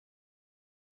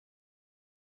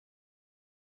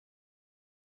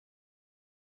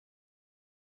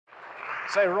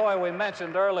Say, Roy, we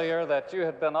mentioned earlier that you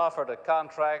had been offered a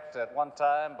contract at one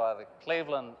time by the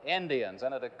Cleveland Indians,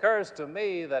 and it occurs to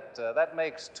me that that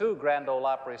makes two Grand Ole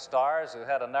Opry stars who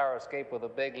had a narrow escape with the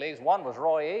big leagues. One was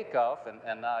Roy Acuff,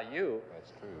 and now you.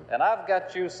 That's true. And I've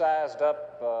got you sized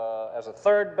up as a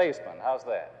third baseman. How's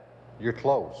that? You're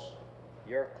close.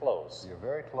 You're close. You're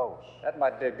very close. That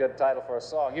might be a good title for a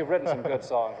song. You've written some good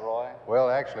songs, Roy. Well,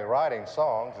 actually, writing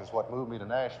songs is what moved me to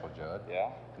Nashville, Judd.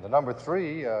 Yeah? And the number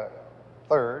third,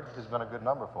 has been a good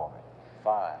number for me.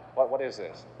 Fine. What is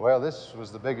this? Well, this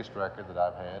was the biggest record that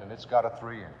I've had, and it's got a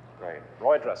 3 in it. Great.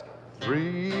 Roy Drusky.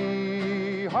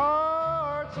 3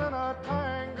 hearts in a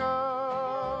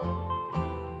tango,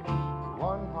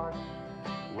 1 heart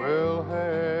will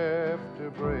have to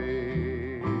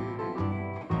break.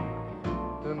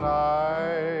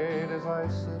 Tonight as I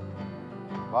sit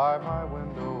by my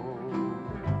window,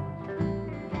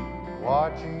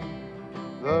 watching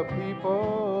the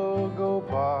people go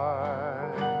by,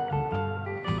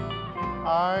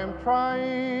 I'm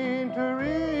trying to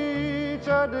reach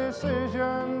a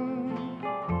decision,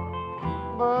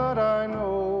 but I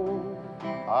know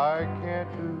I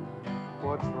can't do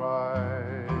what's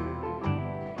right.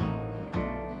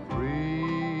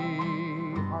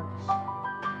 3 hearts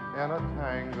in a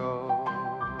tango,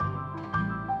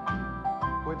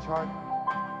 which heart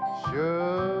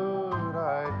should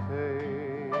I take?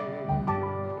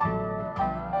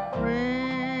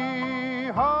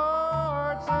 3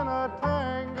 hearts in a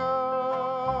tango,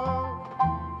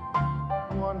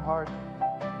 1 heart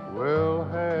will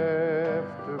have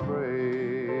to break.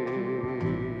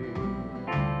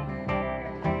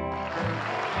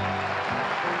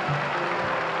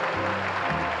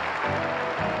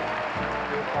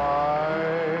 If I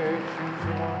choose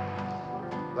the one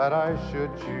that I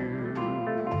should choose,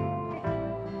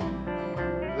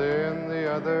 then the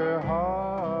other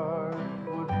heart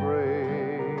would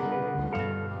break.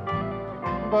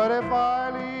 But if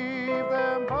I leave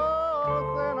them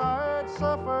both, then I'd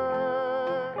suffer.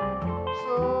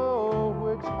 So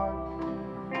which heart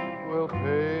will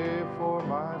pay for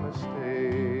my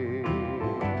mistake?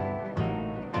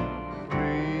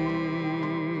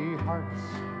 3 hearts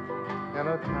in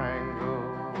a tango,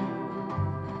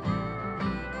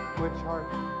 which heart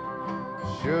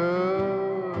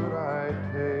should I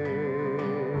take?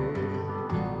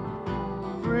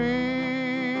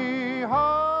 3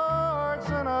 hearts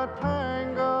in a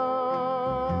tango,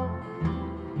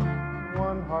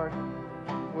 1 heart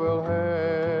will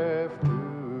have